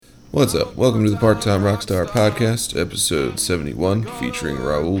What's up? Welcome to the Part-Time Rockstar Podcast, episode 71, featuring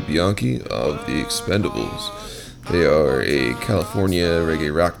Raul Bianchi of The Expendables. They are a California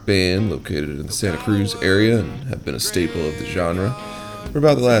reggae rock band located in the Santa Cruz area and have been a staple of the genre for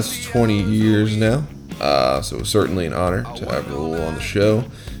about the last 20 years now. So it was certainly an honor to have Raul on the show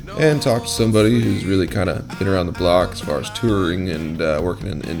and talk to somebody who's really kind of been around the block as far as touring and working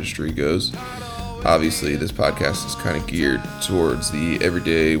in the industry goes. Obviously, this podcast is kind of geared towards the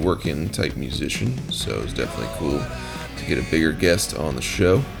everyday working type musician, so it's definitely cool to get a bigger guest on the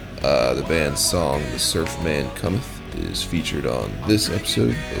show. The band's song, The Surf Man Cometh, is featured on this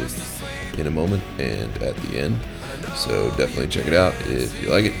episode, both in a moment and at the end, so definitely check it out if you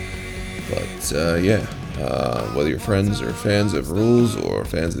like it. But whether you're friends or fans of Rules or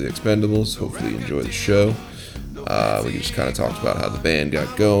fans of The Expendables, hopefully you enjoy the show. We just kind of talked about how the band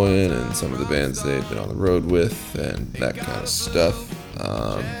got going and some of the bands they've been on the road with and that kind of stuff.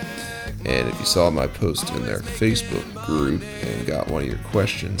 And if you saw my post in their Facebook group and got one of your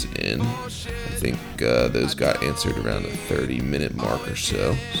questions in, I think those got answered around the 30-minute mark or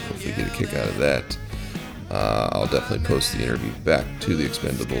so. So hopefully you get a kick out of that. I'll definitely post the interview back to the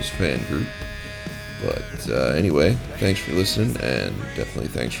Expendables fan group. But anyway, thanks for listening, and definitely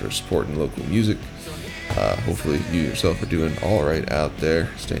thanks for supporting local music. Hopefully you yourself are doing all right out there,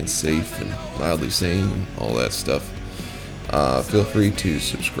 staying safe and mildly sane and all that stuff. Feel free to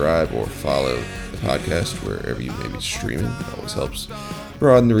subscribe or follow the podcast wherever you may be streaming. It always helps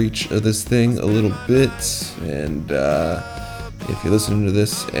broaden the reach of this thing a little bit. And if you're listening to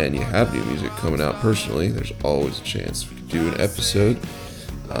this and you have new music coming out personally, there's always a chance we could do an episode.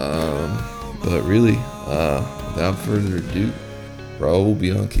 But really, without further ado, Raul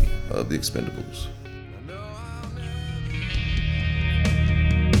Bianchi of The Expendables.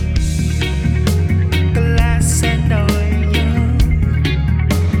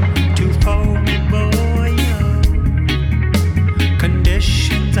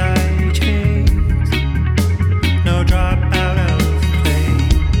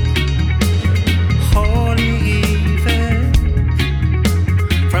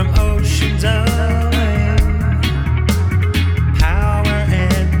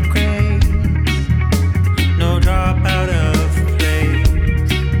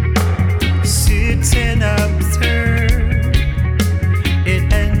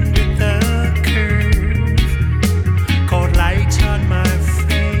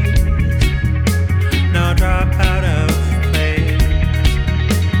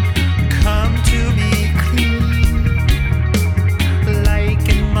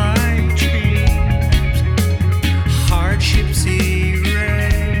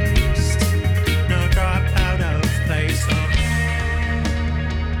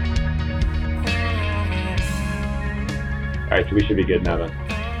 We should be good now, then.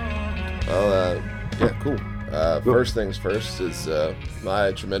 Well, yeah, cool. First things first is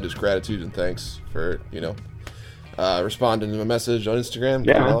my tremendous gratitude and thanks for, responding to my message on Instagram,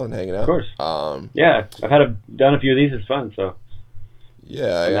 and hanging out. Of course. Yeah, I've done a few of these. It's fun, so.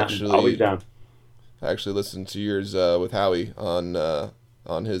 Yeah, I always down. actually listened to yours with Howie on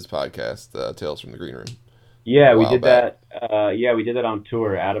his podcast, Tales from the Green Room. Yeah, we did that. We did that on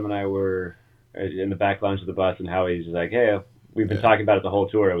tour. Adam and I were in the back lounge of the bus, and Howie's just like, "Hey, we've been talking about it the whole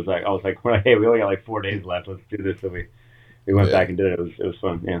tour." I was like, "Hey, we only got like 4 days left. Let's do this." So we went back and did it. It was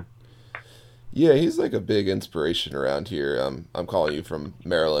fun. Yeah. Yeah, he's like a big inspiration around here. I'm calling you from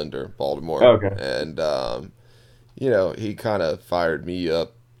Maryland or Baltimore. Oh, okay. And he kind of fired me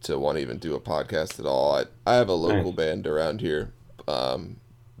up to want to even do a podcast at all. I have a local band around here,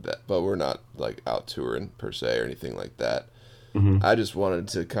 but we're not like out touring per se or anything like that. Mm-hmm. I just wanted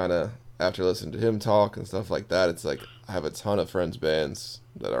to kind of, after listening to him talk and stuff like that, it's like I have a ton of friends' bands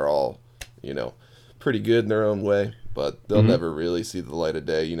that are all, pretty good in their own way, but they'll never really see the light of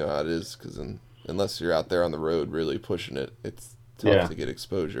day. You know how it is, because unless you're out there on the road really pushing it, it's tough to get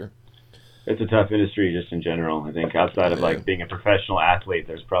exposure. It's a tough industry just in general. I think outside of like being a professional athlete,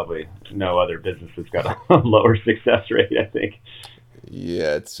 there's probably no other business that's got a lower success rate, I think.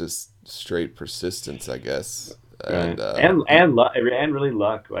 Yeah, it's just straight persistence, I guess. And luck, and really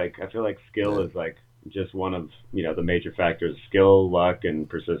luck. Like I feel like skill is like just one of the major factors. Skill, luck, and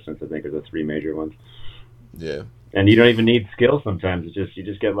persistence, I think, are the three major ones. Yeah. And you don't even need skill sometimes. It's just you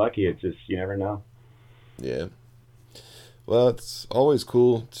just get lucky. It's just you never know. Yeah. Well, it's always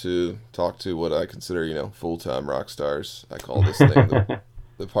cool to talk to what I consider, full-time rock stars. I call this thing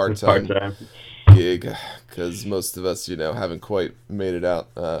the part-time gig, because most of us, haven't quite made it out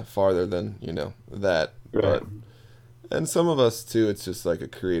farther than, that. Right. But, and some of us, too, it's just like a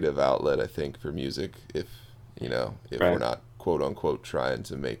creative outlet, I think, for music, if we're not quote unquote trying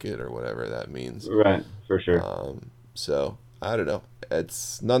to make it or whatever that means. Right, for sure. So I don't know.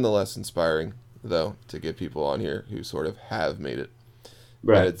 It's nonetheless inspiring though to get people on here who sort of have made it.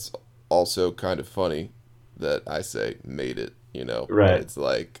 And Right, it's also kind of funny that I say made it, but right. it's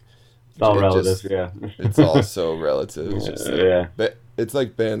like It's all it relative, just yeah. it's all so relative. It's just like Yeah. it's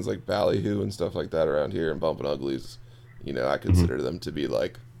like bands like Ballyhoo and stuff like that around here and Bumpin' Uglies. I Hmm. consider them to be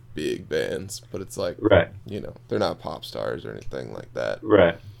like big bands, but it's like, Right, they're not pop stars or anything like that.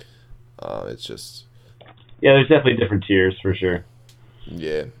 right. It's just, Yeah, there's definitely different tiers for sure.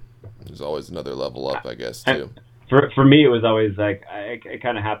 yeah, there's always another level up, I guess, And too. for me, it was always like it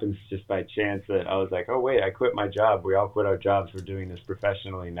kind of happens just by chance that I was like, oh wait, I quit my job. We all quit our jobs. We're doing this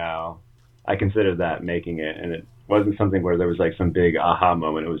professionally now. I considered that making it, and it wasn't something where there was like some big aha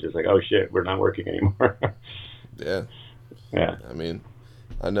moment. It was just like, oh shit, we're not working anymore. Yeah, Yeah. I mean,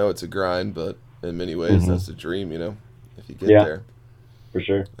 I know it's a grind, but in many ways, Hmm. that's the dream, if you get Yeah, there. for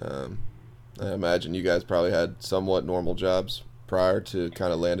sure. Um, I imagine you guys probably had somewhat normal jobs prior to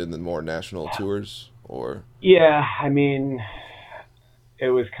kind of landing the more national tours, or, Yeah, I mean, it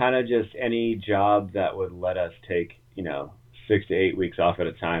was kind of just any job that would let us take, 6 to 8 weeks off at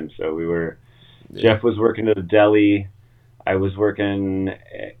a time. So yeah, Jeff was working at a deli. I was working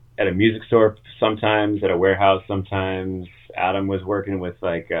at a music store sometimes, at a warehouse sometimes. Adam was working with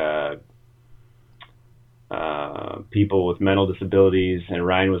like people with mental disabilities, and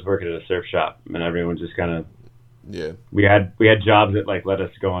Ryan was working at a surf shop. And everyone just kind of yeah, we had jobs that like let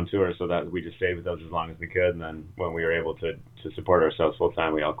us go on tour, so that we just stayed with those as long as we could. And then when we were able to support ourselves full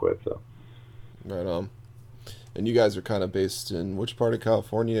time, we all quit. So right on. And you guys are kind of based in which part of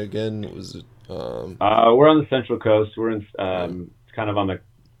California again? Was it, we're on the Central Coast. We're in uh, kind of on the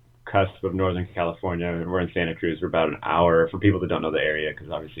cusp of Northern California. We're in Santa Cruz. We're about an hour for people that don't know the area, because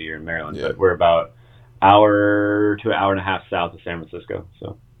obviously you're in Maryland, yeah, but we're about hour to an hour and a half south of San Francisco.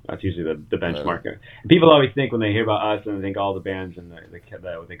 So that's usually the right on. benchmark. People always think when they hear about us and they think all the bands in the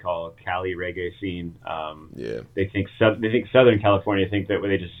what they call Cali reggae scene, Yeah, they think Southern California, think that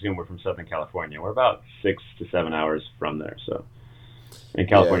they just assume we're from Southern California. We're about 6 to 7 hours from there. So, and yeah,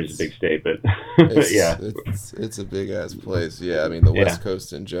 California's a big state, but it's yeah, it's it's a big ass place. Yeah, I mean the yeah, West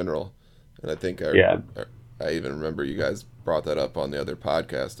Coast in general, and I think yeah. I even remember you guys brought that up on the other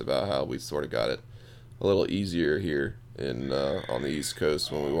podcast about how we sort of got it a little easier here in on the East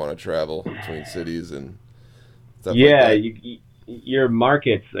Coast when we want to travel between cities and stuff like Yeah, that. your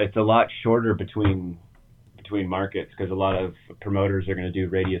markets, it's a lot shorter between markets, because a lot of promoters are going to do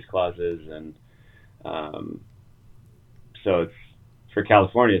radius clauses, and um, so it's for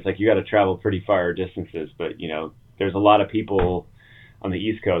California. It's like you got to travel pretty far distances, but there's a lot of people on the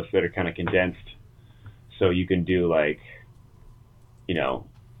East Coast that are kind of condensed, so you can do like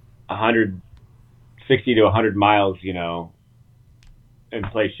 160 to 100 miles, and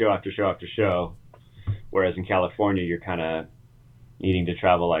play show after show after show. Whereas in California, you're kind of needing to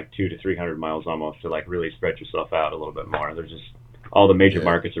travel like 200 to 300 miles almost to like really spread yourself out a little bit more. There's just all the major Yeah,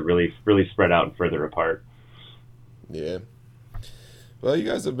 markets are really really spread out and further apart. yeah. Well, you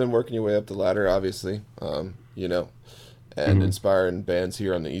guys have been working your way up the ladder, obviously. And Hmm. inspiring bands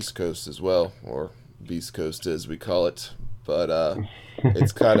here on the East Coast as well, or Beast Coast as we call it. But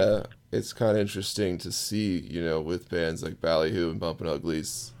it's kind of interesting to see, with bands like Ballyhoo and Bumpin'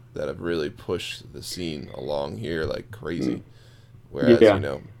 Uglies that have really pushed the scene along here like crazy. Whereas,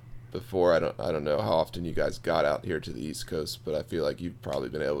 Yeah, before I don't know how often you guys got out here to the East Coast, but I feel like you've probably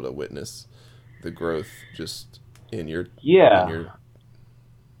been able to witness the growth just in your in yeah. your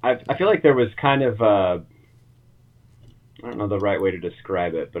I feel like there was kind of I don't know the right way to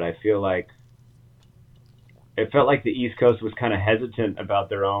describe it, but I feel like it felt like the East Coast was kind of hesitant about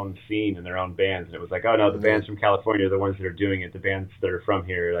their own scene and their own bands, and it was like, oh no, the yeah, bands from California are the ones that are doing it. The bands that are from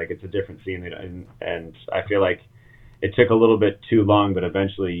here, like it's a different scene, and I feel like it took a little bit too long, but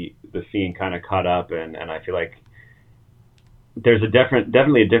eventually the scene kind of caught up, and I feel like there's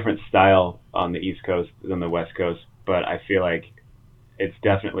definitely a different style on the East Coast than the West Coast, but I feel like it's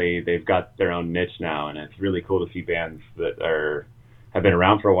definitely they've got their own niche now, and it's really cool to see bands that have been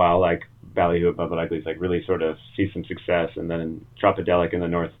around for a while, like Ballyhoo and Bumpin' Uglies, like really sort of see some success, and then Tropodelic in the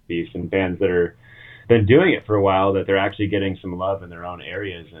Northeast, and bands that are been doing it for a while, that they're actually getting some love in their own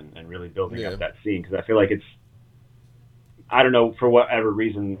areas, and really building yeah, up that scene, because I feel like it's, I don't know, for whatever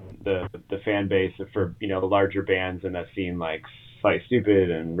reason, the fan base for the larger bands in that scene, like Fight Stupid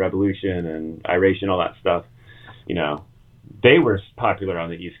and Revolution and Iration, all that stuff, you know, they were popular on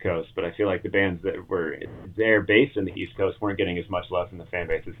the East Coast, but I feel like the bands that were there based in the East Coast weren't getting as much love from the fan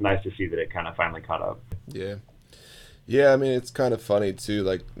base. It's nice to see that it kind of finally caught up. yeah. Yeah, I mean, it's kind of funny too,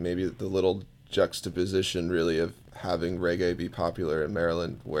 like maybe the little juxtaposition really of having reggae be popular in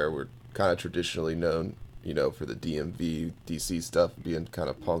Maryland, where we're kind of traditionally known, for the DMV, DC stuff being kind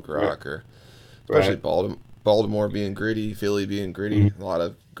of punk Right. rock, or especially Right. Baltimore being gritty, Philly being gritty. Mhm. A lot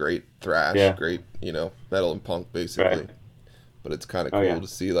of great thrash, Yeah. great, metal and punk Right. basically. But it's kind of Oh cool yeah. to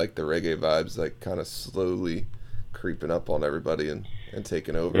see like the reggae vibes like kind of slowly creeping up on everybody and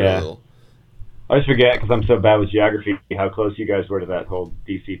taking over a Yeah. little. I always forget because I'm so bad with geography how close you guys were to that whole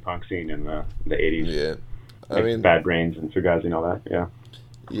DC punk scene in the 80s, Yeah. I like mean, Bad Brains and Fugazi and all that. Yeah.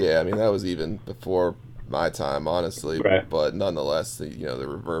 yeah, I mean that was even before my time, honestly, Right. but nonetheless, the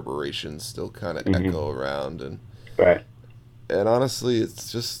reverberations still kind of Hmm. echo around, Right. and honestly,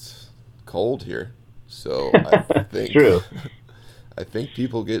 it's just cold here. So I It's think true. I think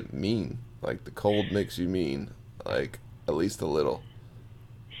people get mean. Like the cold makes you mean, like at least a little.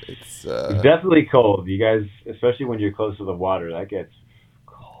 It's It's definitely cold. You guys, especially when you're close to the water, that gets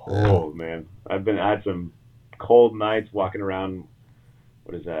yeah, cold, man. I had some cold nights walking around.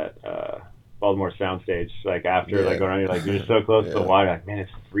 What is that? Baltimore Soundstage. Like after like yeah, going around, you're just so close to the yeah, water. Like man,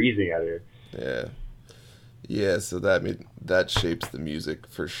 it's freezing out here. yeah, yeah. So that shapes the music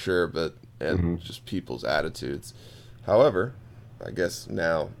for sure, but and Hmm. just people's attitudes. However, I guess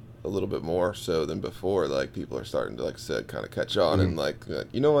now a little bit more so than before. Like people are starting to, like I said, kind of catch on Hmm. and like,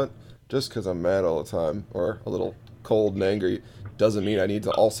 you know what? Just because I'm mad all the time or a little cold and angry doesn't mean I need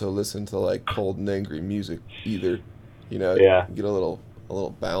to also listen to like cold and angry music either. Yeah. Get a little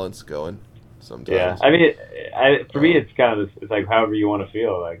balance going Yeah, sometimes. I mean, for me, Um, it's kind of it's like however you want to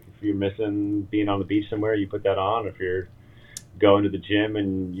feel. Like if you're missing being on the beach somewhere, you put that on. If you're going to the gym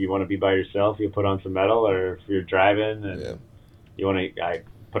and you want to be by yourself, you put on some metal. Or if you're driving yeah, and you want to, I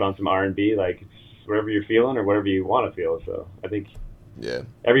put on some R&B. Like it's whatever you're feeling or whatever you want to feel. So I think yeah.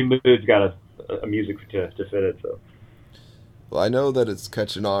 every mood's got a music to fit it. So. Well, I know that it's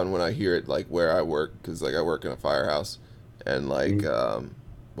catching on when I hear it, like where I work, because like I work in a firehouse, and like Mm-hmm.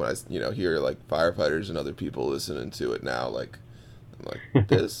 when I hear like firefighters and other people listening to it now, like I'm like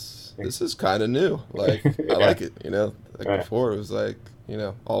this is kind of new. Like I Yeah. like it, Like Right. before it was like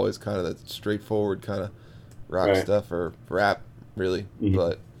always kind of that straightforward kind of rock Right. stuff or rap, really. Mm-hmm.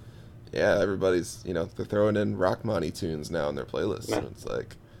 But yeah, everybody's they're throwing in Rockmani tunes now in their playlists, Nice. and it's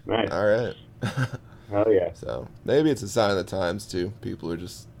like, Nice. all right. Hell yeah. So maybe it's a sign of the times too. People are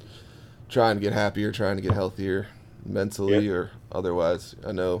just trying to get happier, trying to get healthier mentally Yep. or otherwise.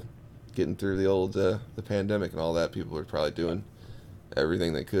 I know getting through the pandemic and all that, people are probably doing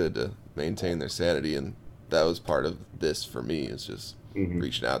everything they could to maintain their sanity, and that was part of this for me. Is just Mm-hmm.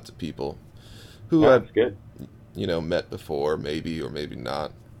 reaching out to people who No, I've it's good. met before, maybe or maybe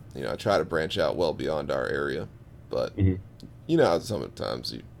not. I try to branch out well beyond our area, but Mm-hmm. how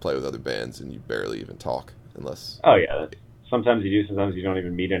sometimes you play with other bands and you barely even talk unless Oh yeah, sometimes you do, sometimes you don't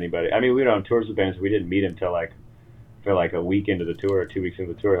even meet anybody. I mean, we were on tours with bands, we didn't meet until like for like a week into the tour or 2 weeks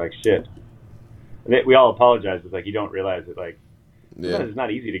into the tour. Like shit, we all apologize. It's like you don't realize that like yeah, sometimes it's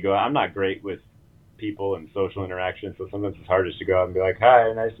not easy to go. I'm not great with people and social interaction, so sometimes it's hardest to go out and be like,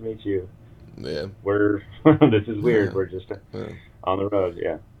 "Hi, nice to meet you. yeah. We're this is weird. We're just Yeah. on the road."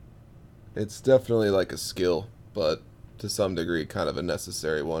 Yeah, It's definitely like a skill, but to some degree, kind of a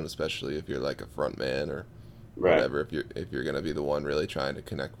necessary one, especially if you're like a front man or right. whatever. If you're gonna be the one really trying to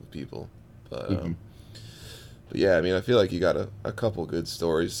connect with people, but Hmm. um, but yeah, I mean, I feel like you got a couple good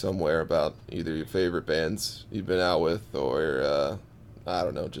stories somewhere about either your favorite bands you've been out with, or I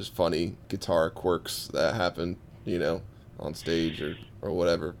don't know, just funny guitar quirks that happen, on stage or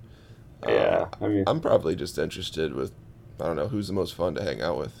whatever. Yeah, I mean, I'm probably just interested with, I don't know, who's the most fun to hang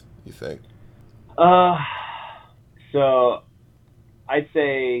out with. You think? uh, so I'd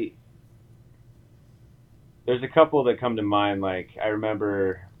say there's a couple that come to mind. Like I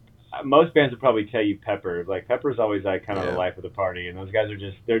remember, most bands would probably tell you Pepper. Like Pepper's always like kind of the Yeah, life of the party, and those guys are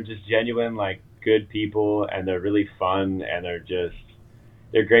they're just genuine, like good people, and they're really fun, and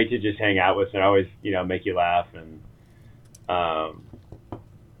they're great to just hang out with. And always make you laugh, and um,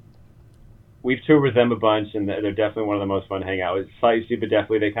 we've toured with them a bunch, and they're definitely one of the most fun to hang out with. Slightly Stupid,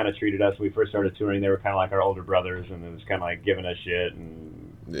 definitely they kind of treated us when we first started touring. They were kind of like our older brothers, and it was kind of like giving us shit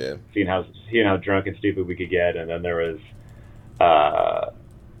and yeah, seeing how drunk and stupid we could get. And then there was uh,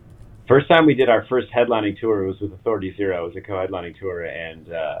 first time we did our first headlining tour was with Authority Zero. It was a co-headlining tour,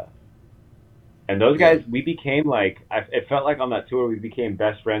 and those yeah, guys we became like it felt like on that tour we became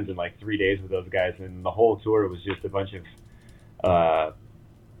best friends in like 3 days with those guys, and the whole tour was just a bunch of uh,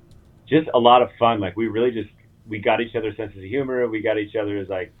 just a lot of fun. Like we really just we got each other's senses of humor. We got each other's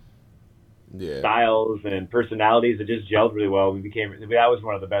like yeah, styles and personalities. It just gelled really well. That was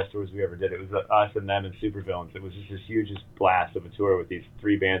one of the best tours we ever did. It was us and them and Supervillains. It was just this huge blast of a tour with these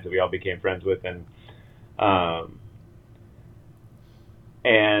three bands that we all became friends with, and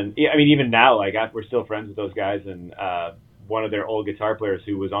And yeah, I mean, even now, like we're still friends with those guys, and one of their old guitar players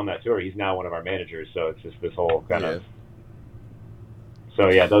who was on that tour, he's now one of our managers. So it's just this whole kind Yeah. of. So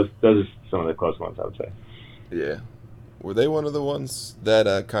yeah, those are some of the close ones, I would say. Yeah. Were they one of the ones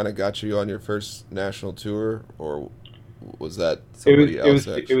that kind of got you on your first national tour, or was that somebody else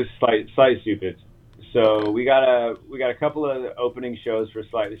It actually? was slightly stupid. So Okay. we got a couple of opening shows for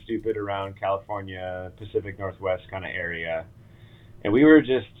Slightly Stupid around California, Pacific Northwest kind of area, and we were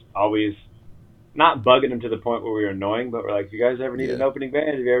just always not bugging them to the point where we were annoying, but we're like, if you guys ever need an Yeah. opening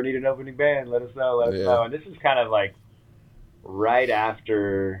band, if you ever need an opening band, let us know, let us Yeah. know. And this is kind of like right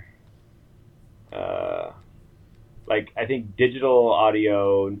after, uh, like I think digital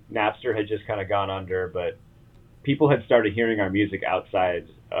audio, Napster had just kind of gone under, but people had started hearing our music outside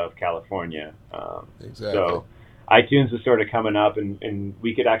of California. Exactly. So iTunes was sort of coming up, and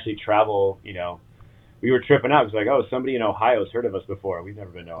we could actually travel. You know, we were tripping out. It was like, oh, somebody in Ohio's heard of us before. We've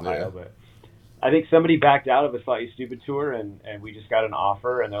never been to Yeah. Ohio, but I think somebody backed out of a Slightly Stupid tour, and we just got an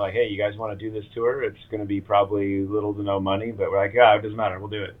offer, and they're like, hey, you guys want to do this tour? It's going to be probably little to no money, but we're like, yeah, it doesn't matter. We'll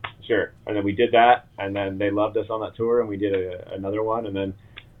do it. Sure. And then we did that, and then they loved us on that tour, and we did another one, and then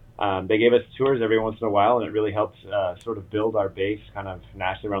they gave us tours every once in a while, and it really helped sort of build our base kind of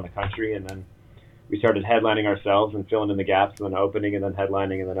nationally around the country. And then we started headlining ourselves and filling in the gaps, and then opening, and then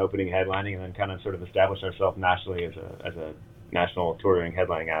headlining, and then opening, headlining, and then kind of sort of established ourselves nationally as a national touring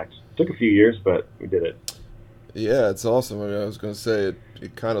headlining act. It took a few years, but we did it. Yeah, it's awesome. I mean, I was going to say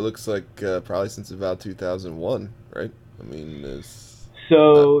it kind of looks like probably since about 2001, right? I mean, it's uh,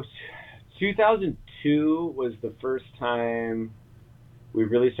 So 2002 was the first time we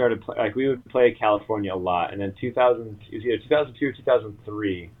really started like we would play California a lot, and then 2000 it was either 2002 or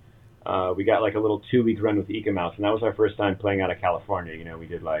 2003. We got like a little 2 week run with Ecomouse, and that was our first time playing out of California. You know, we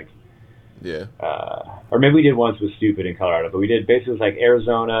did like, yeah. or maybe we did once with Stupid in Colorado, but we did basically like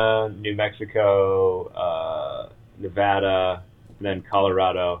Arizona, New Mexico, Nevada, and then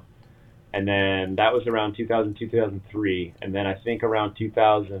Colorado, and then that was around 2002, 2003, and then I think around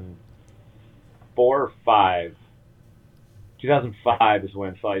 2004 or five. 2005 is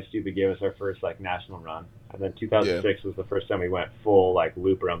when Sly Stupid gave us our first like national run, and then Yeah. 2006 was the first time we went full like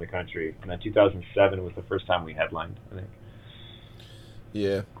loop around the country, and then 2007 was the first time we headlined, I think.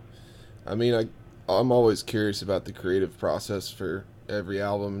 Yeah. I mean, I'm always curious about the creative process for every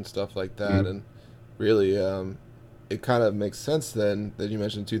album and stuff like that, Mm-hmm. and really, it kind of makes sense then that you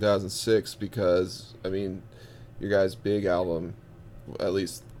mentioned 2006 because I mean, your guys' big album, at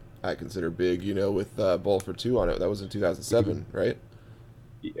least I consider big, with Bowl for Two on it. That was in Mm-hmm. 2007, right?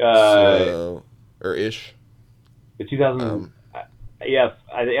 Uh, So, or ish. the 2000, Um, yeah,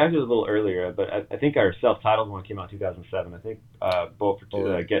 I think actually it was a little earlier, but I think our self-titled one came out in 2007. I think Bolt for two,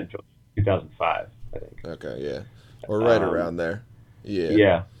 or Getting Filled 2005. I think. okay, yeah, or right Um, around there. Yeah.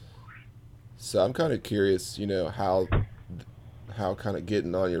 yeah, So I'm kind of curious, how kind of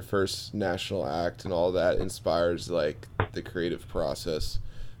getting on your first national act and all that inspires like the creative process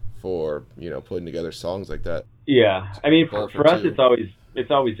for putting together songs like that. yeah. I mean, Bowl for for us, Two.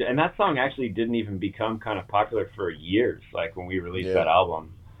 it's always, and that song actually didn't even become kind of popular for years, like when we released Yeah. that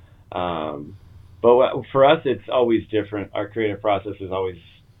album. Um, but for us, it's always different. Our creative process is always,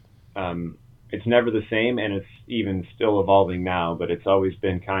 it's never the same, and it's even still evolving now. But it's always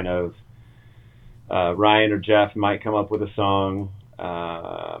been kind of Ryan or Jeff might come up with a song.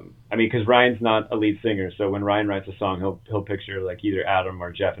 I mean, because Ryan's not a lead singer, so when Ryan writes a song, he'll picture like either Adam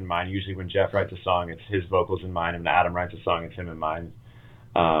or Jeff in mind. Usually, when Jeff writes a song, it's his vocals in mind, and when Adam writes a song, it's him in mind.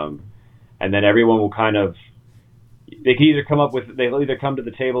 Um, and then everyone will kind of they'll either come to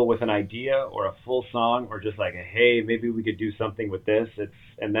the table with an idea or a full song or just like hey, maybe we could do something with this. It's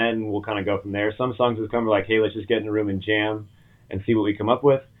and then we'll kind of go from there. Some songs will come like hey, let's just get in a room and jam and see what we come up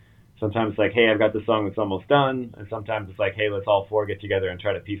with. Sometimes it's like hey, I've got the song that's almost done, and sometimes it's like hey, let's all four get together and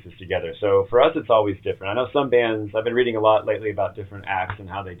try to piece this together. So for us it's always different. I know some bands, I've been reading a lot lately about different acts and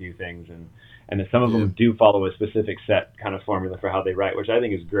how they do things, and that some of Yeah. them do follow a specific set kind of formula for how they write, which I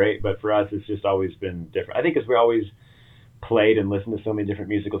think is great. But for us, it's just always been different. I think because we always played and listened to so many different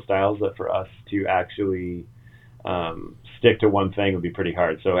musical styles that for us to actually stick to one thing would be pretty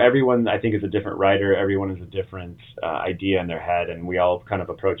hard. So everyone, I think, is a different writer. Everyone has a different idea in their head, and we all kind of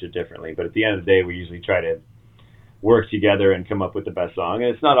approach it differently. But at the end of the day, we usually try to work together and come up with the best song.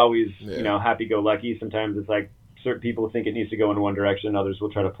 And it's not always, Yeah. happy-go-lucky. Sometimes it's like certain people think it needs to go in one direction, others will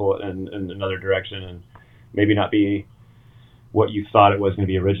try to pull it in another direction, and maybe not be what you thought it was going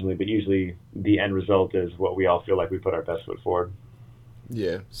to be originally. But usually, the end result is what we all feel like we put our best foot forward.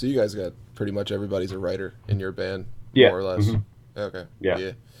 Yeah. So you guys got pretty much everybody's a writer in your band, Yeah. more or less. Hmm. Okay. Yeah.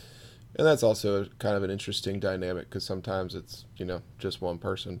 Yeah. And that's also kind of an interesting dynamic because sometimes it's, just one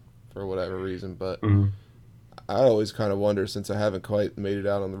person for whatever reason. But Mhm. I always kind of wonder, since I haven't quite made it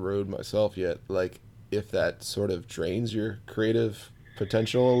out on the road myself yet, like if that sort of drains your creative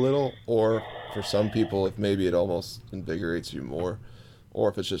potential a little, or for some people, if maybe it almost invigorates you more, or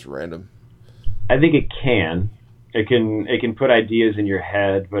if it's just random. I think it can. It can put ideas in your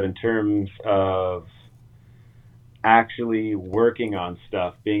head, but in terms of actually working on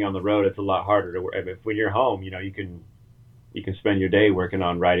stuff, being on the road, it's a lot harder to work. If when you're home, you can spend your day working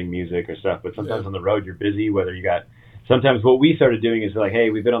on writing music or stuff, but Yeah. sometimes on the road you're busy. Whether you got sometimes what we started doing is like, hey,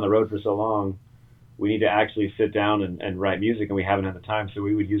 we've been on the road for so long, we need to actually sit down and write music, and we haven't had the time. So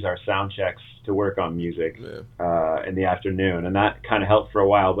we would use our sound checks to work on music Yeah. in the afternoon, and that kind of helped for a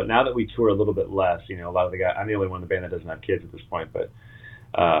while. But now that we tour a little bit less, a lot of the guys, I'm the only one in the band that doesn't have kids at this point, but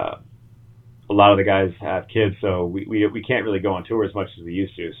uh, a lot of the guys have kids, so we can't really go on tour as much as we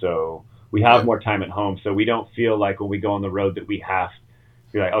used to. So we have Yeah. more time at home, so we don't feel like when we go on the road that we have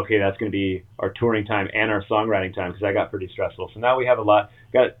to be like, okay, that's going to be our touring time and our songwriting time, because that got pretty stressful. So now we have a lot.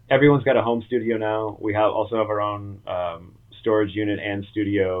 Got everyone's got a home studio now. We also have our own storage unit and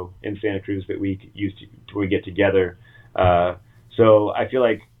studio in Santa Cruz that we use to we get together. Uh, so I feel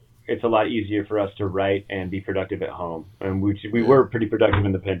like it's a lot easier for us to write and be productive at home. And we Yeah. were pretty productive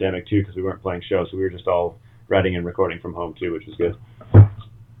in the pandemic too, because we weren't playing shows, so we were just all writing and recording from home too, which was good.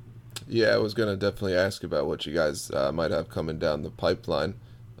 Yeah, I was gonna definitely ask about what you guys might have coming down the pipeline.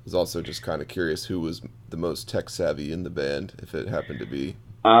 I was also just kind of curious who was the most tech savvy in the band, if it happened to be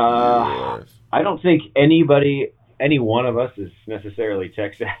you or if, I don't think any one of us is necessarily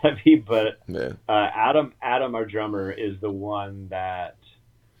tech savvy, but yeah. Adam, our drummer, is the one that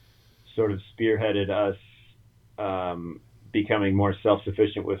sort of spearheaded us becoming more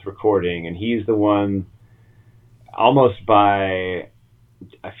self-sufficient with recording, and he's the one almost by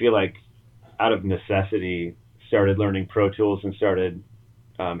I feel like out of necessity started learning Pro Tools and started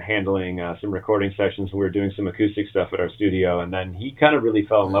handling some recording sessions. We were doing some acoustic stuff at our studio, and then he kind of really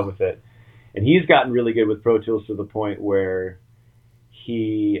fell in Yeah. love with it. And he's gotten really good with Pro Tools to the point where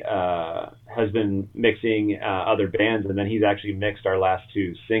he has been mixing other bands, and then he's actually mixed our last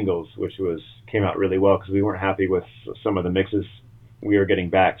two singles, which came out really well because we weren't happy with some of the mixes we were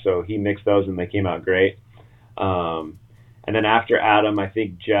getting back. So he mixed those, and they came out great. Um, and then after Adam, I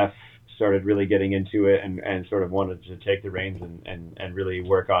think Jeff started really getting into it and sort of wanted to take the reins and really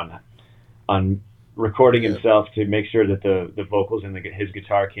work on recording Yeah. himself to make sure that the vocals and his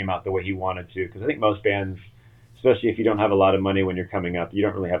guitar came out the way he wanted to. Because I think most bands, especially if you don't have a lot of money when you're coming up, you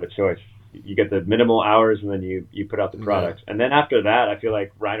don't really have a choice. You get the minimal hours, and then you put out the Yeah. product. And then after that, I feel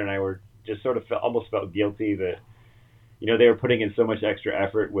like Ryan and I were just sort of almost felt guilty that they were putting in so much extra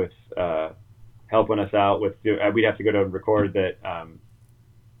effort with helping us out with. We'd have to go to record that.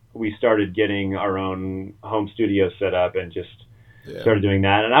 We started getting our own home studio set up and just Yeah. started doing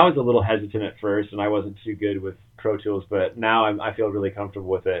that. And I was a little hesitant at first, and I wasn't too good with Pro Tools, but now I feel really comfortable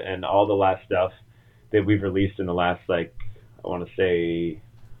with it. And all the last stuff that we've released in the last, like, I want to say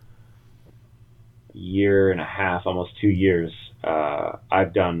year and a half, almost 2 years,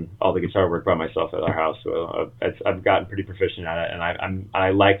 I've done all the guitar work by myself at our house. So I've gotten pretty proficient at it, and I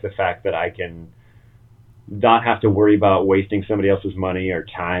like the fact that I can not have to worry about wasting somebody else's money or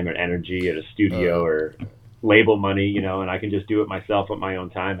time or energy at a studio Uh, or label money, and I can just do it myself at my own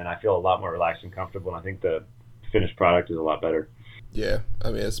time, and I feel a lot more relaxed and comfortable, and I think the finished product is a lot better. yeah.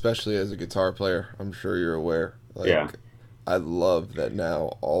 I mean, especially as a guitar player, I'm sure you're aware. Yeah. Like, I love that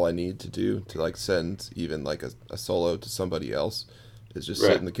now all I need to do to like send even like a solo to somebody else is just sit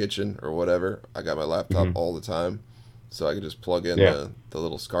Right. in the kitchen or whatever. I got my laptop Hmm. all the time, so I can just plug in Yeah. the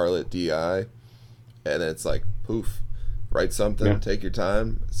little Scarlett DI, and then it's like poof, write something, Yeah. take your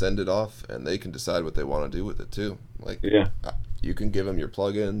time, send it off, and they can decide what they want to do with it too. Like, Yeah. you can give them your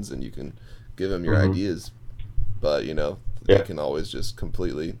plugins and you can give them your Hmm. ideas, but they Yeah. can always just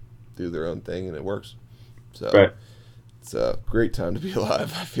completely do their own thing and it works. So Right. it's a great time to be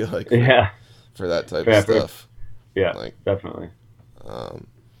alive. I feel like Yeah. for that type of Yeah. stuff. Yeah. Like, Definitely. um,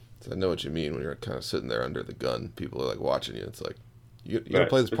 so I know what you mean when you're kind of sitting there under the gun. People are like watching you. It's like, you gonna Right.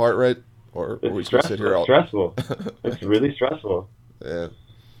 play this part right, or are It's we just gonna sit stressful. here It's all? stressful. It's really stressful. Yeah.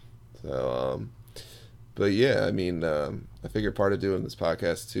 So, but yeah, I mean, I figure part of doing this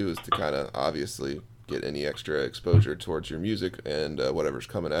podcast too is to kind of obviously get any extra exposure towards your music and whatever's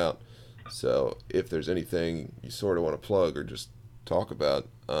coming out. So if there's anything you sort of want to plug or just talk about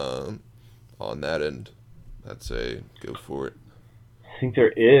on that end, I'd say go for it. I think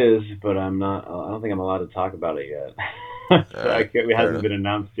there is, but I'm not. I don't think I'm allowed to talk about it yet. All So right, it fair hasn't enough. been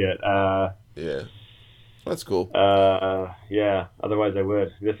announced yet. Yeah, That's cool. Yeah. Otherwise, I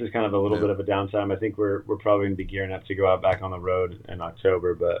would. This is kind of a little Yeah. bit of a downtime. I think we're probably going to be gearing up to go out back on the road in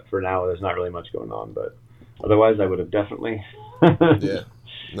October. But for now, there's not really much going on. But otherwise, I would have definitely Yeah.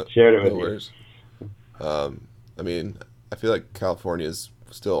 No, shared it no with you. worries. I mean, I feel like California is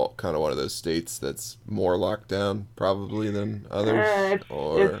still kind of one of those states that's more locked down probably than others, It's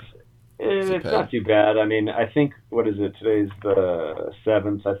it's or does it it's depend? not too bad. I mean, I think what is it? Today's the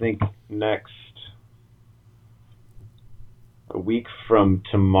 7th. I think next a week from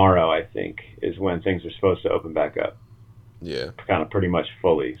tomorrow, I think, is when things are supposed to open back up, Yeah. kind of pretty much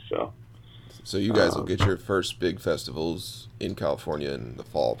fully. So, So you guys will get um, your first big festivals in California in the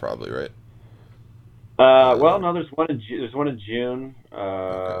fall, probably, right? well, Uh, no, there's one in June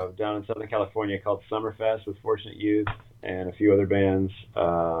okay. down in Southern California called Summerfest with Fortunate Youth and a few other bands.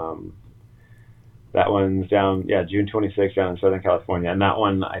 That one's down, yeah, June 26th down in Southern California, and that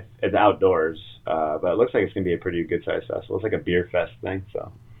one is outdoors, but it looks like it's gonna be a pretty good sized festival. It's like a beer fest thing,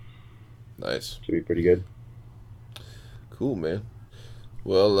 so Nice. it should be pretty good. Cool, man.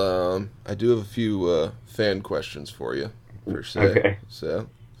 Well, I do have a few fan questions for you, per se. Okay, So,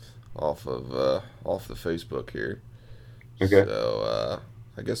 off the Facebook here. okay. So,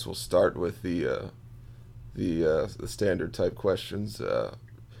 I guess we'll start with the standard type questions.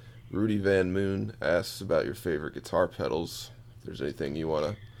 Rudy Van Moon asks about your favorite guitar pedals. If there's anything you want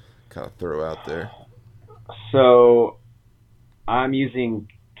to kind of throw out there. So I'm using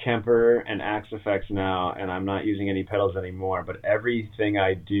Kemper and Axe Effects now, and I'm not using any pedals anymore. But everything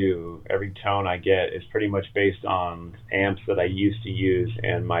I do, every tone I get, is pretty much based on amps that I used to use.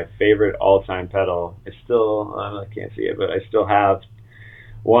 And my favorite all-time pedal is still, I can't see it, but I still have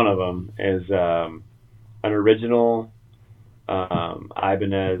one of them, is an original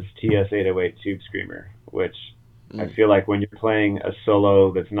Ibanez TS-808 Tube Screamer, which I Mm, feel like when you're playing a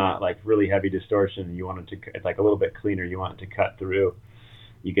solo that's not like really heavy distortion, you want it to, it's like a little bit cleaner. You want it to cut through.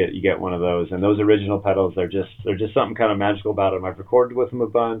 You get one of those, and those original pedals, they're just something kind of magical about them. I've recorded with them a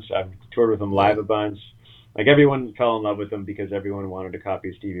bunch. I've toured with them yeah, live a bunch. Like everyone fell in love with them because everyone wanted to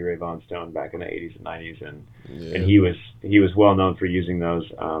copy Stevie Ray Vaughan Stone back in the 80s and 90s, and yeah, he was well known for using those.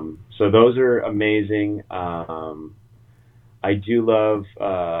 So those are amazing. I do love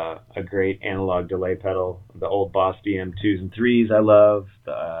a great analog delay pedal. The old Boss DM twos and threes I love.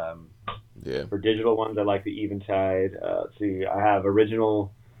 yeah. For digital ones, I like the Eventide. Let's see, I have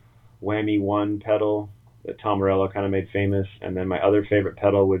original Whammy One pedal that Tom Morello kind of made famous, and then my other favorite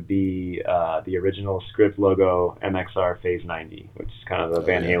pedal would be the original Script Logo MXR Phase 90, which is kind of the Oh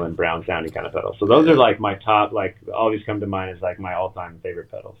Van yeah, Halen brown sounding kind of pedal. So those are yeah, like my top, like always come to mind as like my all-time favorite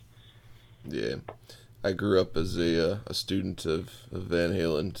pedals. yeah. I grew up as a student of Van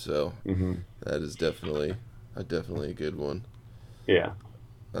Halen, so Hmm. that is definitely a good one. Yeah.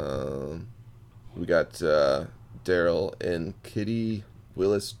 Um, we got Daryl and Kitty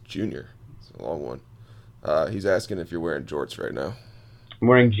Willis Jr. It's a long one. He's asking if you're wearing jorts right now. I'm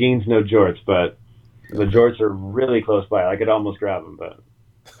wearing jeans, no jorts, but the Okay. jorts are really close by. I could almost grab them, but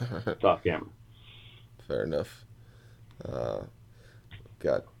it's off camera. Fair enough. Uh,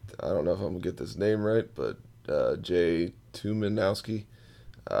 got I don't know if I'm gonna get this name right, but Jay Tumanowski.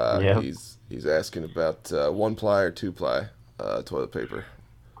 Yeah. He's asking about one ply or two ply toilet paper.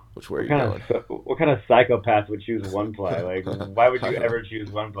 Which way are What you kind going? of what kind of psychopath would choose one ply? Like, why would I you don't ever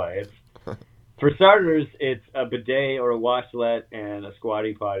choose one ply? It's for starters, it's a bidet or a washlet and a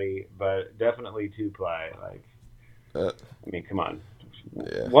squatty potty, but definitely two ply. Like, know. I mean, come on,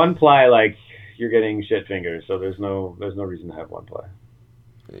 Yeah, one ply, like you're getting shit fingers, so there's no reason to have one ply.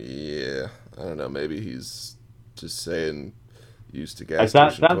 yeah. I don't know. Maybe he's just saying used to gas It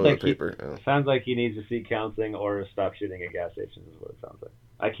sounds station sounds toilet like he paper. sounds like he needs to seek counseling or stop shooting at gas stations. Is what it sounds like.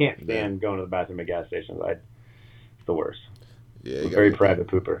 I can't Yeah, stand going to the bathroom at gas stations. It's the worst. yeah. I'm You a gotta very get the private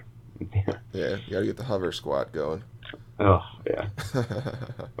pooper. yeah. You gotta get the hover squat going. Oh yeah.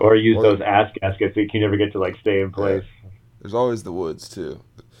 Or use Or those ass gaskets that you never get to like stay in yeah. place. There's always the woods too.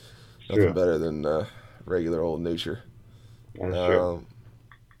 It's Nothing true. better than regular old nature. That's true. Um,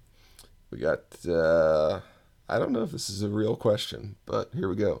 we got. I don't know if this is a real question, but here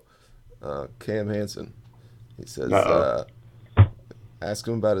we go. Cam Hansen. He Uh says, oh. ask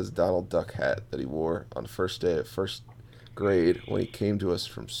him about his Donald Duck hat that he wore on the first day of first grade when he came to us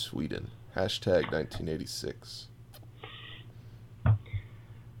from Sweden. Hashtag 1986.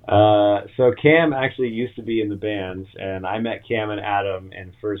 So Cam actually used to be in the band, and I met Cam and Adam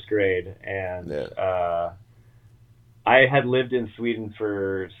in first grade, and Yeah. I had lived in Sweden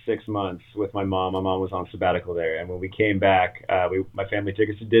for 6 months with my mom. My mom was on sabbatical there, and when we came back, my family took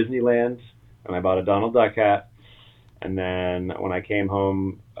us to Disneyland, and I bought a Donald Duck hat. And then when I came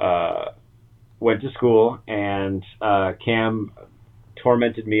home, went to school, and Cam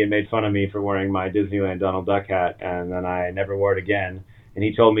tormented me and made fun of me for wearing my Disneyland Donald Duck hat, and then I never wore it again. And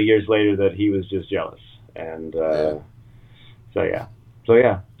he told me years later that he was just jealous. And Yeah. so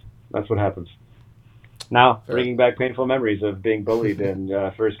yeah, that's what happens. Now, Fair. bringing back painful memories of being bullied in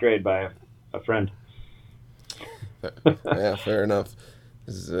first grade by a friend. Yeah, fair enough.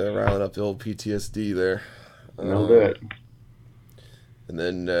 This is riling up the old PTSD there. And they'll do Um, it. and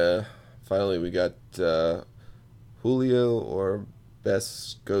then finally we got Julio or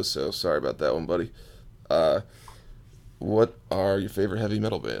Bescoso. Sorry about that one, buddy. Uh, what are your favorite heavy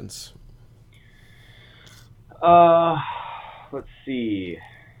metal bands? Uh, let's see.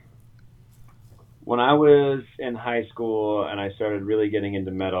 When I was in high school and I started really getting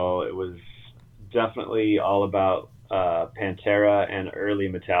into metal, it was definitely all about Pantera and early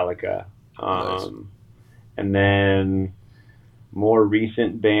Metallica. Nice. And then more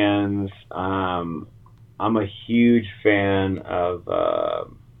recent bands, I'm a huge fan of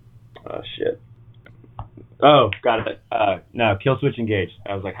shit. Oh, got it. No, Killswitch Engage.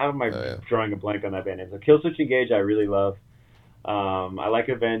 I was like, how am I Oh yeah. drawing a blank on that band name? So Killswitch Engage, I really love. I like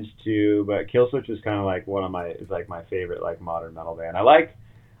Avenged too, but Killswitch is kind of like one of my is like my favorite like modern metal band. I like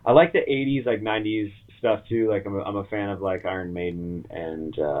the '80s like '90s stuff too. Like I'm a fan of like Iron Maiden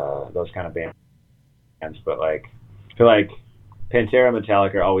and those kind of bands. But like I feel like Pantera,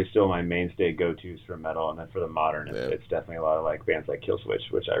 Metallica are always still my mainstay go-tos for metal, and then for the modern, it's, Yeah. it's definitely a lot of like bands like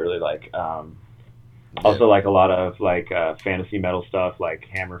Killswitch, which I really like. Yeah. Also like a lot of like fantasy metal stuff like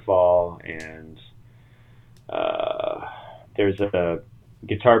Hammerfall and uh, there's a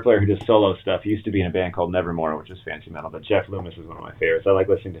guitar player who does solo stuff. He used to be in a band called Nevermore, which is fancy metal. But Jeff Loomis is one of my favorites. I like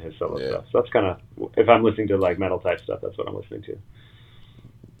listening to his solo Yeah. stuff. So that's kind of if I'm listening to like metal type stuff, that's what I'm listening to.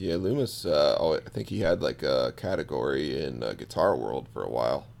 Yeah, Loomis. I think he had like a category in Guitar World for a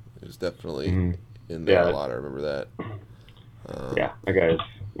while. He was definitely Mm-hmm. in there a Yeah, lot. I remember that. Um, yeah, that guy is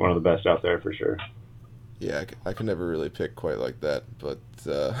one of the best out there for sure. yeah, I can never really pick quite like that. But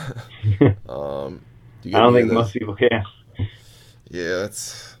um, do you I get don't any of think most those? people can. Yeah,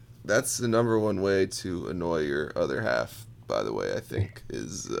 that's the number one way to annoy your other half. By the way, I think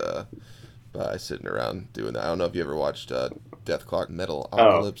is by sitting around doing that. I don't know if you ever watched Death Clock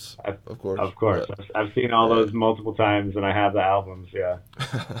Oh, Metalocalypse, I, of course, of course. but I've seen all yeah, those multiple times, and I have the albums. Yeah,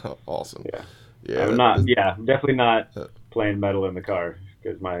 awesome. yeah. Yeah, I'm that, not. Yeah, definitely not that playing metal in the car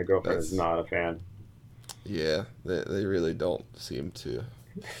because my girlfriend is that's not a fan. yeah. They really don't seem to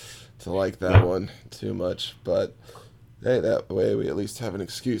like that No. one too much, but hey, that way we at least have an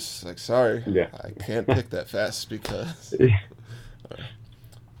excuse. Like, sorry, Yeah. I can't pick that fast because.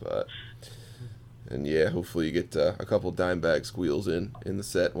 But and yeah, hopefully you get a couple Dimebag squeals in the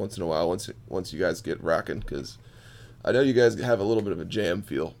set once in a while. Once you guys get rocking, because I know you guys have a little bit of a jam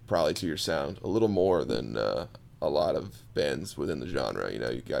feel probably to your sound, a little more than a lot of bands within the genre. You know,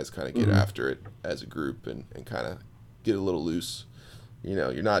 you guys kind of get hmm after it as a group and kind of get a little loose. You know,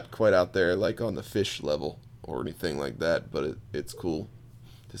 you're not quite out there like on the Fish level or anything like that, but it's cool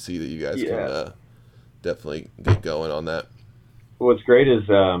to see that you guys can Yeah. definitely get going on that. What's great is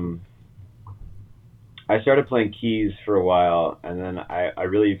I started playing keys for a while, and then I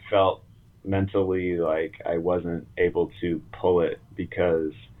really felt mentally like I wasn't able to pull it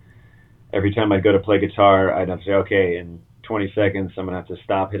because every time I'd go to play guitar, I'd have to say, okay, in 20 seconds, I'm going to have to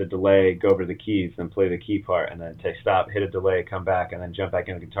stop, hit a delay, go over to the keys, then play the key part, and then take stop, hit a delay, come back, and then jump back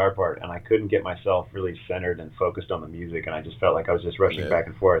into the guitar part. And I couldn't get myself really centered and focused on the music, and I just felt like I was just rushing Yeah. back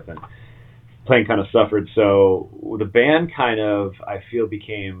and forth, and playing kind of suffered. So the band kind of, I feel,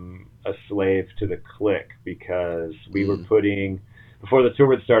 became a slave to the click because we were Mm, before the tour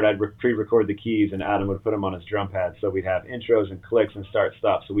would start, I'd pre-record the keys and Adam would put them on his drum pad. So we'd have intros and clicks and start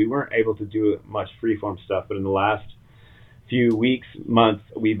stop. So we weren't able to do much freeform stuff. But in the last few weeks, month,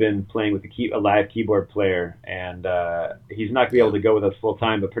 we've been playing with a live keyboard player, and he's not going to be yeah. able to go with us full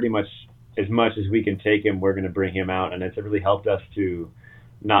time, but pretty much as we can take him, we're going to bring him out, and it's really helped us to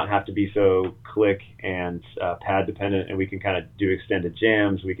not have to be so click and pad dependent, and we can kind of do extended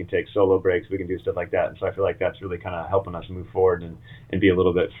jams, we can take solo breaks, we can do stuff like that, and so I feel like that's really kind of helping us move forward and be a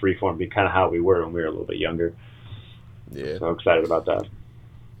little bit freeform, be kind of how we were when we were a little bit younger. Yeah. So I'm excited about that.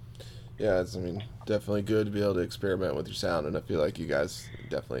 Yeah, it's, I mean, definitely good to be able to experiment with your sound, and I feel like you guys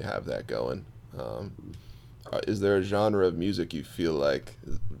definitely have that going. Um, is there a genre of music you feel like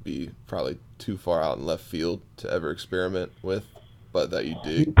would be probably too far out in left field to ever experiment with, but that you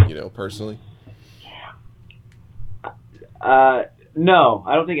dig, you know, personally? Uh, no,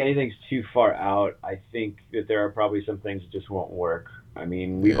 I don't think anything's too far out. I think that there are probably some things that just won't work. I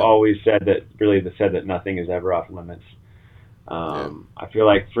mean, we've Yeah, always said that nothing is ever off limits. I feel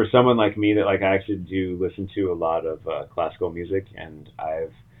like for someone like me that like I actually do listen to a lot of classical music, and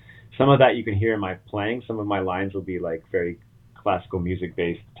I've some of that you can hear in my playing. Some of my lines will be like very classical music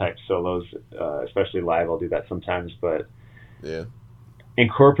based type solos, especially live. I'll do that sometimes, but yeah,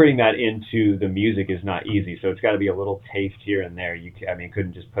 incorporating that into the music is not easy. So it's got to be a little taste here and there. I mean,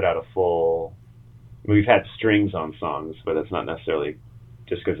 couldn't just put out a full. We've had strings on songs, but it's not necessarily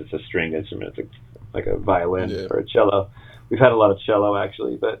just because it's a stringed instrument. It's like a violin or a cello. We've had a lot of cello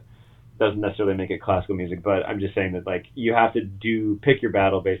actually, but doesn't necessarily make it classical music. But I'm just saying that like you have to pick your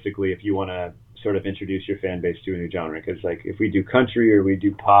battle basically if you want to sort of introduce your fan base to a new genre. Because like if we do country or we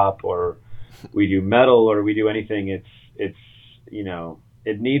do pop or we do metal or we do anything, it's you know,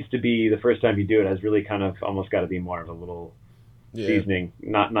 it needs to be the first time you do it has really kind of almost got to be more of a little seasoning,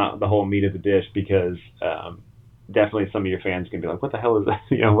 not the whole meat of the dish, because definitely some of your fans can be like, what the hell is that?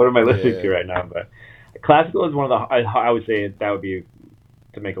 You know, what am I listening to right now? But classical is one of the, I would say that would be,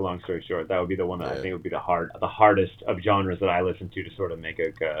 to make a long story short, that would be the one that I think would be the hardest of genres that I listen to sort of make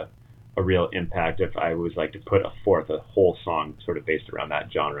a real impact if I was like to put forth a whole song sort of based around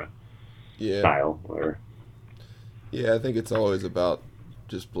that genre style. Or I think it's always about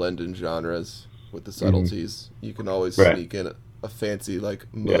just blending genres with the subtleties. You can always sneak in a fancy like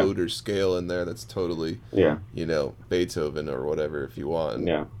mode or scale in there that's totally you know, Beethoven or whatever if you want.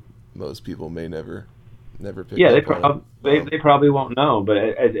 And most people may never pick up they probably won't know, but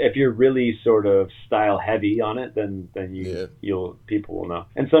if you're really sort of style heavy on it, then people will know.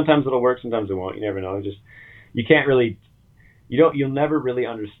 And sometimes it'll work, sometimes it won't. You never know. You can't really, you'll never really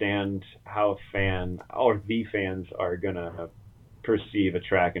understand how a fan or the fans are gonna perceive a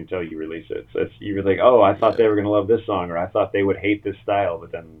track until you release it. So you're like, oh, I thought they were gonna love this song, or I thought they would hate this style,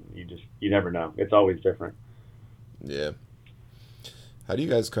 but then you never know. It's always different. Yeah. How do you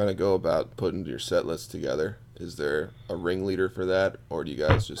guys kind of go about putting your set list together? Is there a ringleader for that, or do you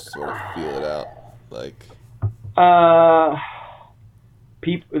guys just sort of feel it out? Like,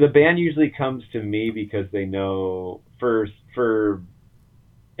 the band usually comes to me because they know for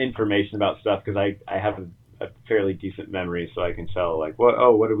information about stuff, because I have a fairly decent memory, so I can tell like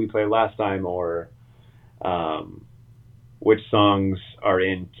what did we play last time, or which songs are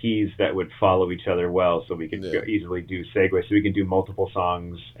in keys that would follow each other well, so we can easily do segue. So we can do multiple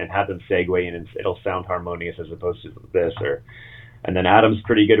songs and have them segue in, and it'll sound harmonious as opposed to this. And then Adam's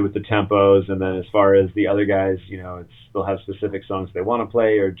pretty good with the tempos. And then as far as the other guys, you know, they'll have specific songs they want to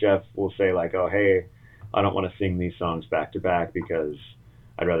play. Or Jeff will say like, oh, hey, I don't want to sing these songs back to back because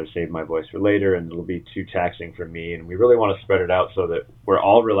I'd rather save my voice for later, and it'll be too taxing for me. And we really want to spread it out so that we're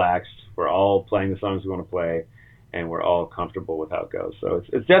all relaxed, we're all playing the songs we want to play, and we're all comfortable with how it goes. So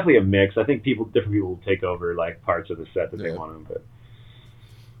it's definitely a mix. I think different people will take over like parts of the set that they want to. But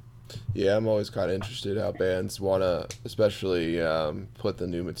yeah, I'm always kind of interested how bands want to, especially put the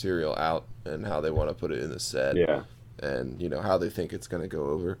new material out and how they want to put it in the set. Yeah. And you know how they think it's going to go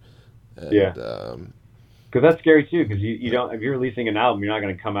over. And, because that's scary too. Because you don't, if you're releasing an album, you're not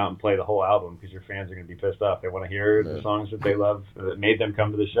going to come out and play the whole album because your fans are going to be pissed off. They want to hear the songs that they love that made them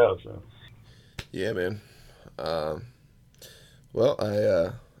come to the show. So yeah, man. Well,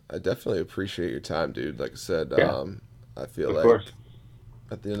 I definitely appreciate your time, dude. Like I said, I feel like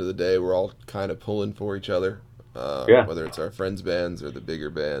at the end of the day, we're all kind of pulling for each other, whether it's our friends' bands or the bigger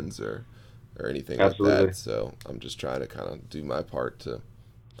bands or anything like that. So I'm just trying to kind of do my part to,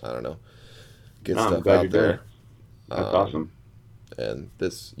 I don't know, get stuff out there. That's awesome. And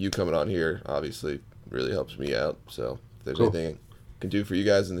you coming on here obviously really helps me out. So if there's anything I can do for you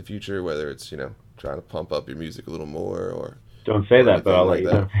guys in the future, whether it's, you know, trying to pump up your music a little more, or don't say that, but I'll let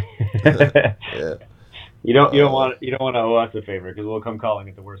you know. Yeah. You don't want to owe us a favor because we'll come calling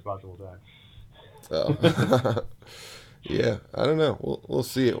at the worst possible time. Oh. Yeah, I don't know. We'll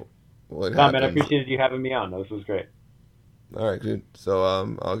see what happens. Man, I appreciated you having me on. This was great. All right, dude. So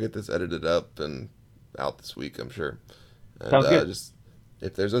I'll get this edited up and out this week, I'm sure. And sounds good. Just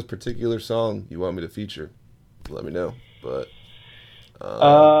if there's a particular song you want me to feature, let me know. But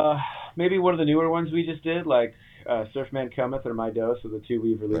maybe one of the newer ones we just did, like Surfman Cometh or My Dose, are the two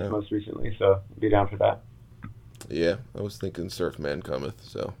we've released most recently. So I'll be down for that. Yeah, I was thinking Surfman Cometh,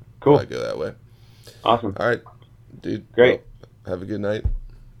 so cool. I go that way. Awesome. All right, dude. Great. Well, have a good night.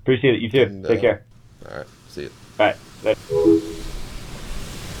 Appreciate it. You too. And, take care. All right. See you. Bye. Bye.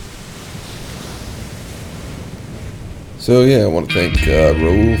 So yeah, I want to thank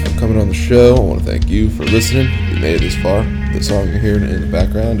Raul for coming on the show. I want to thank you for listening. If you made it this far. The song you're hearing in the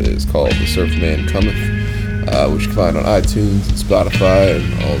background is called The Surfman Cometh, which you can find on iTunes and Spotify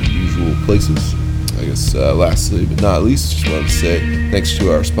and all the usual places. I guess lastly but not least, just wanted to say thanks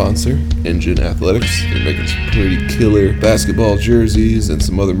to our sponsor, Engine Athletics. They're making some pretty killer basketball jerseys and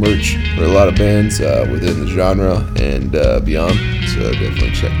some other merch for a lot of bands within the genre and beyond. So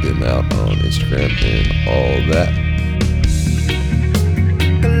definitely check them out on Instagram and all that.